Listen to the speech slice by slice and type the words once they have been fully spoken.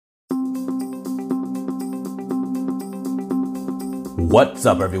What's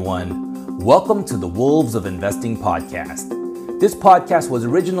up, everyone? Welcome to the Wolves of Investing podcast. This podcast was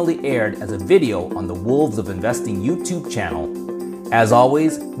originally aired as a video on the Wolves of Investing YouTube channel. As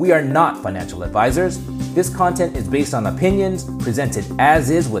always, we are not financial advisors. This content is based on opinions presented as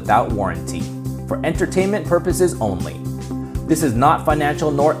is without warranty, for entertainment purposes only. This is not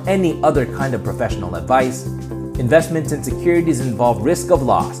financial nor any other kind of professional advice. Investments in securities involve risk of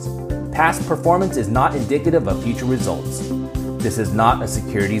loss. Past performance is not indicative of future results. This is not a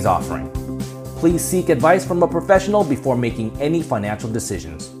securities offering. Please seek advice from a professional before making any financial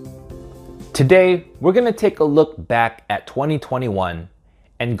decisions. Today, we're going to take a look back at 2021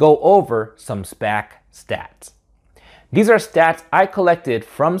 and go over some SPAC stats. These are stats I collected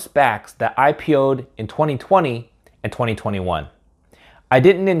from SPACs that IPO'd in 2020 and 2021. I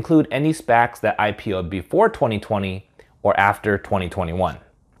didn't include any SPACs that IPO'd before 2020 or after 2021.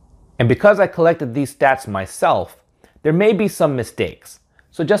 And because I collected these stats myself, there may be some mistakes.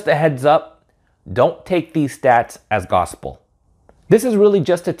 So just a heads up, don't take these stats as gospel. This is really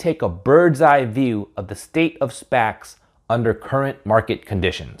just to take a bird's eye view of the state of SPACs under current market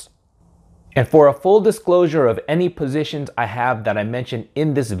conditions. And for a full disclosure of any positions I have that I mentioned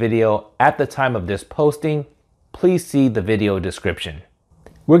in this video at the time of this posting, please see the video description.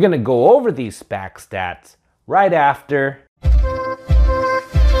 We're going to go over these SPAC stats right after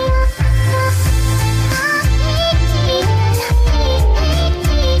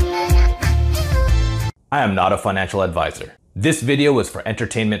I am not a financial advisor. This video is for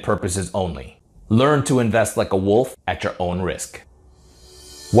entertainment purposes only. Learn to invest like a wolf at your own risk.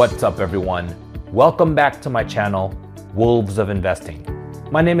 What's up, everyone? Welcome back to my channel, Wolves of Investing.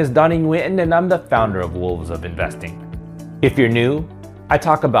 My name is Donnie Nguyen and I'm the founder of Wolves of Investing. If you're new, I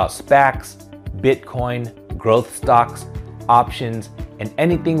talk about SPACs, Bitcoin, growth stocks, options, and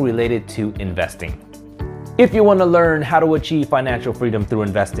anything related to investing. If you want to learn how to achieve financial freedom through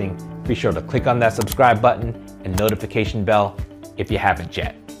investing, be sure to click on that subscribe button and notification bell if you haven't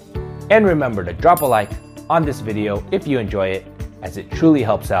yet. And remember to drop a like on this video if you enjoy it, as it truly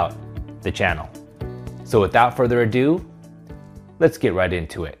helps out the channel. So without further ado, let's get right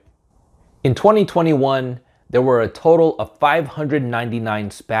into it. In 2021, there were a total of 599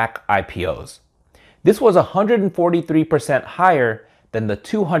 SPAC IPOs. This was 143% higher than the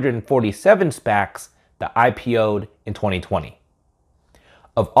 247 SPACs that IPO'd in 2020.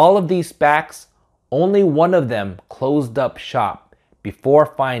 Of all of these SPACs, only one of them closed up shop before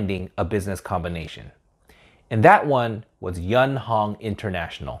finding a business combination. And that one was Yun Hong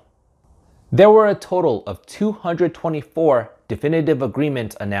International. There were a total of 224 definitive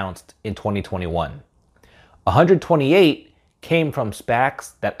agreements announced in 2021. 128 came from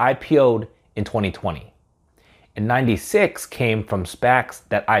SPACs that IPO'd in 2020. And 96 came from SPACs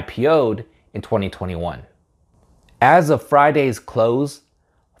that IPO'd in 2021. As of Friday's close,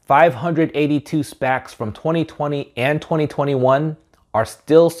 582 SPACs from 2020 and 2021 are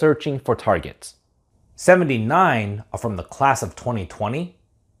still searching for targets. 79 are from the class of 2020,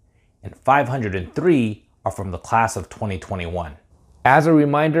 and 503 are from the class of 2021. As a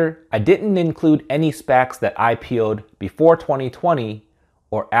reminder, I didn't include any SPACs that IPO'd before 2020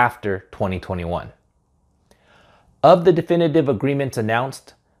 or after 2021. Of the definitive agreements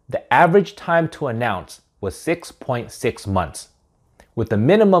announced, the average time to announce was 6.6 months, with a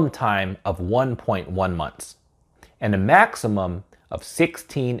minimum time of 1.1 months and a maximum of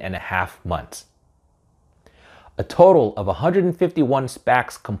 16.5 months. A total of 151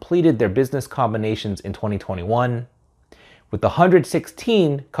 SPACs completed their business combinations in 2021, with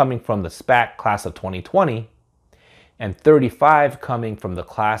 116 coming from the SPAC class of 2020 and 35 coming from the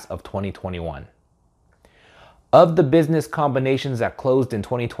class of 2021. Of the business combinations that closed in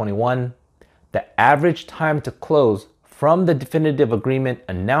 2021, the average time to close from the definitive agreement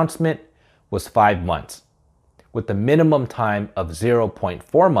announcement was 5 months, with a minimum time of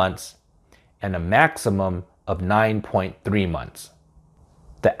 0.4 months and a maximum of 9.3 months.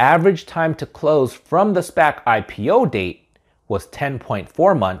 The average time to close from the SPAC IPO date was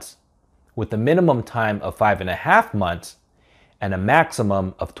 10.4 months, with a minimum time of 5.5 months and a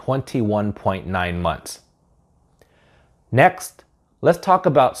maximum of 21.9 months. Next, let's talk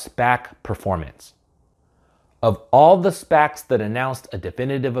about SPAC performance. Of all the SPACs that announced a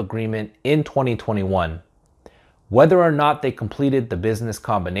definitive agreement in 2021, whether or not they completed the business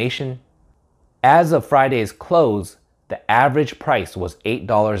combination, as of Friday's close, the average price was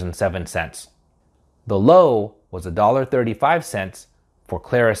 $8.07. The low was $1.35 for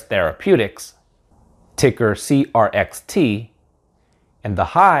Claris Therapeutics, ticker CRXT, and the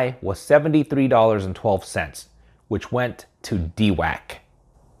high was $73.12, which went to DWAC.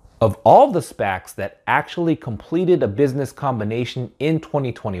 Of all the SPACs that actually completed a business combination in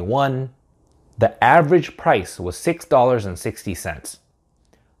 2021, the average price was $6.60.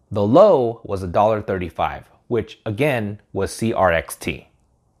 The low was $1.35, which again was CRXT.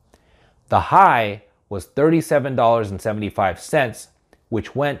 The high was $37.75,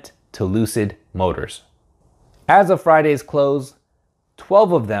 which went to Lucid Motors. As of Friday's close,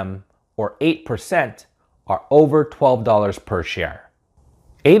 12 of them, or 8%, are over $12 per share.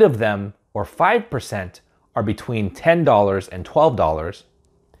 8 of them, or 5%, are between $10 and $12.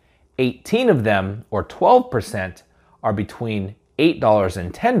 18 of them, or 12%, are between $8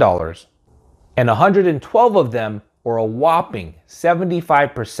 and $10. And 112 of them, or a whopping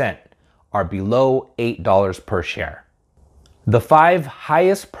 75%, are below $8 per share. The 5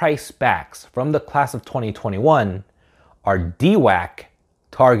 highest priced SPACs from the class of 2021 are DWAC,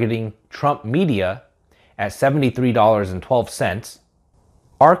 targeting Trump Media, at $73.12,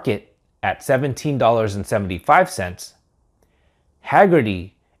 Arket at $17.75,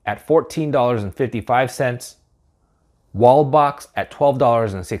 Haggerty at $14.55, Wallbox at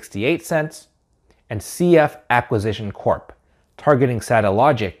 $12.68, and CF Acquisition Corp, targeting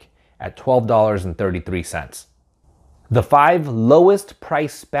Satellogic, at $12.33. The 5 lowest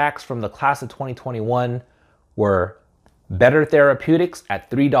priced SPACs from the class of 2021 were Better Therapeutics at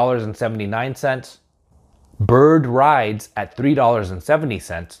 $3.79, Bird Rides at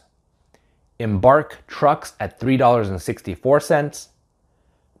 $3.70, Embark Trucks at $3.64,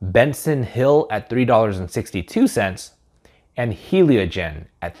 Benson Hill at $3.62, and Heliogen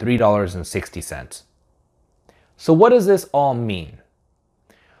at $3.60. So what does this all mean?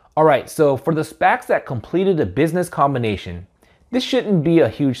 All right, so for the SPACs that completed a business combination, this shouldn't be a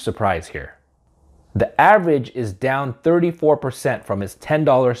huge surprise here. The average is down 34% from its $10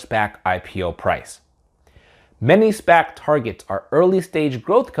 SPAC IPO price. Many SPAC targets are early stage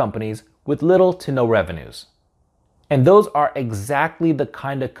growth companies with little to no revenues. And those are exactly the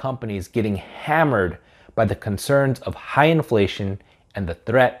kind of companies getting hammered by the concerns of high inflation and the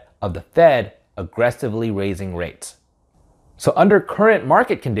threat of the Fed aggressively raising rates. So under current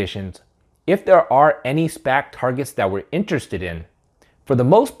market conditions, if there are any SPAC targets that we're interested in, for the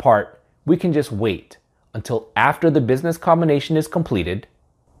most part, we can just wait until after the business combination is completed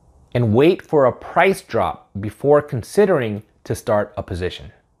and wait for a price drop before considering to start a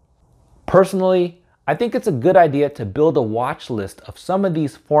position. Personally, I think it's a good idea to build a watch list of some of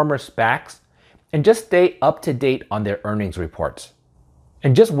these former SPACs and just stay up to date on their earnings reports.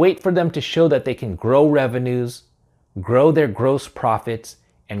 And just wait for them to show that they can grow revenues, grow their gross profits,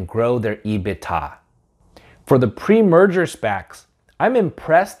 and grow their EBITDA. For the pre-merger SPACs, I'm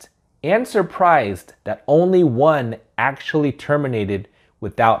impressed and surprised that only one actually terminated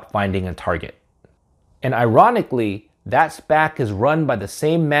without finding a target. And ironically, that SPAC is run by the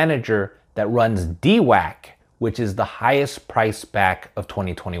same manager that runs DWAC, which is the highest priced SPAC of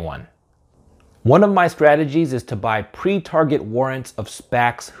 2021. One of my strategies is to buy pre-target warrants of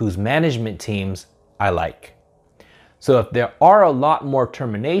SPACs whose management teams I like. So if there are a lot more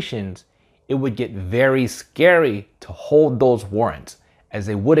terminations, it would get very scary to hold those warrants, as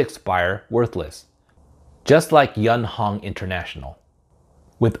they would expire worthless, just like Yun Hong International.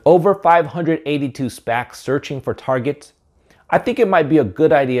 With over 582 SPACs searching for targets, I think it might be a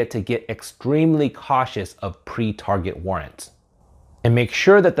good idea to get extremely cautious of pre-target warrants and make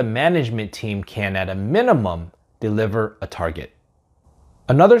sure that the management team can, at a minimum, deliver a target.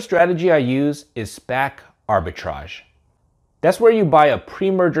 Another strategy I use is SPAC arbitrage. That's where you buy a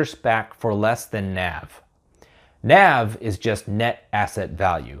pre-merger SPAC for less than NAV. NAV is just net asset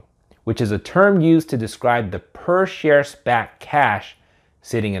value, which is a term used to describe the per share SPAC cash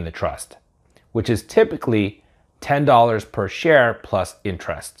sitting in the trust, which is typically $10 per share plus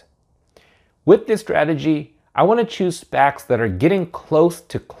interest. With this strategy, I want to choose SPACs that are getting close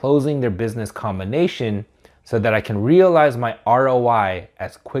to closing their business combination so that I can realize my ROI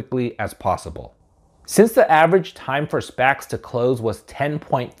as quickly as possible. Since the average time for SPACs to close was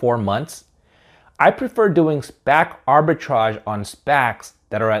 10.4 months, I prefer doing SPAC arbitrage on SPACs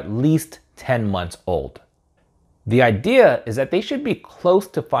that are at least 10 months old. The idea is that they should be close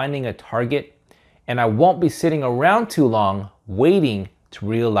to finding a target, and I won't be sitting around too long waiting to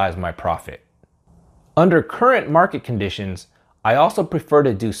realize my profit. Under current market conditions, I also prefer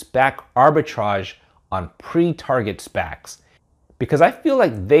to do SPAC arbitrage on pre-target SPACs because I feel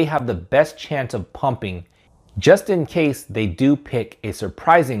like they have the best chance of pumping just in case they do pick a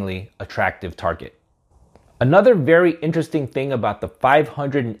surprisingly attractive target. Another very interesting thing about the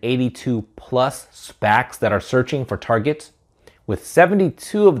 582 plus SPACs that are searching for targets, with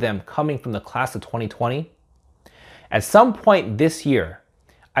 72 of them coming from the class of 2020, at some point this year,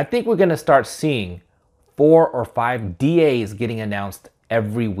 I think we're going to start seeing 4 or 5 DAs getting announced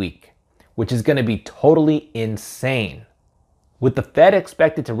every week, which is going to be totally insane. With the Fed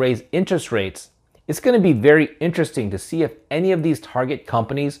expected to raise interest rates, it's going to be very interesting to see if any of these target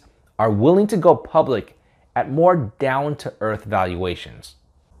companies are willing to go public at more down-to-earth valuations.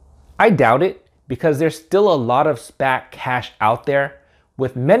 I doubt it because there's still a lot of SPAC cash out there,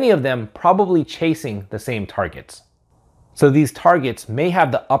 with many of them probably chasing the same targets. So these targets may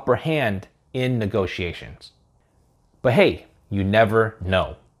have the upper hand in negotiations. But hey, you never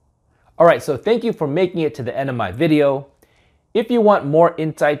know. All right, so thank you for making it to the end of my video. If you want more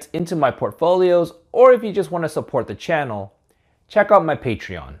insights into my portfolios, or if you just want to support the channel, check out my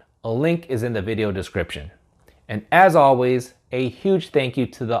Patreon. A link is in the video description. And as always, a huge thank you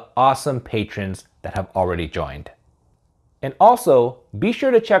to the awesome patrons that have already joined. And also, be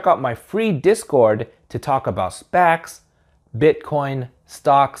sure to check out my free Discord to talk about SPACs, Bitcoin,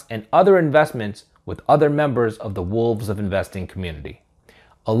 stocks, and other investments with other members of the Wolves of Investing community.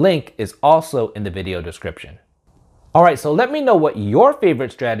 A link is also in the video description. All right, so let me know what your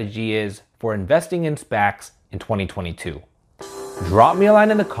favorite strategy is for investing in SPACs in 2022. Drop me a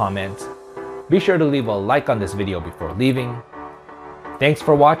line in the comments. Be sure to leave a like on this video before leaving. Thanks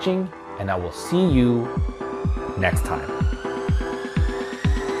for watching, and I will see you next time.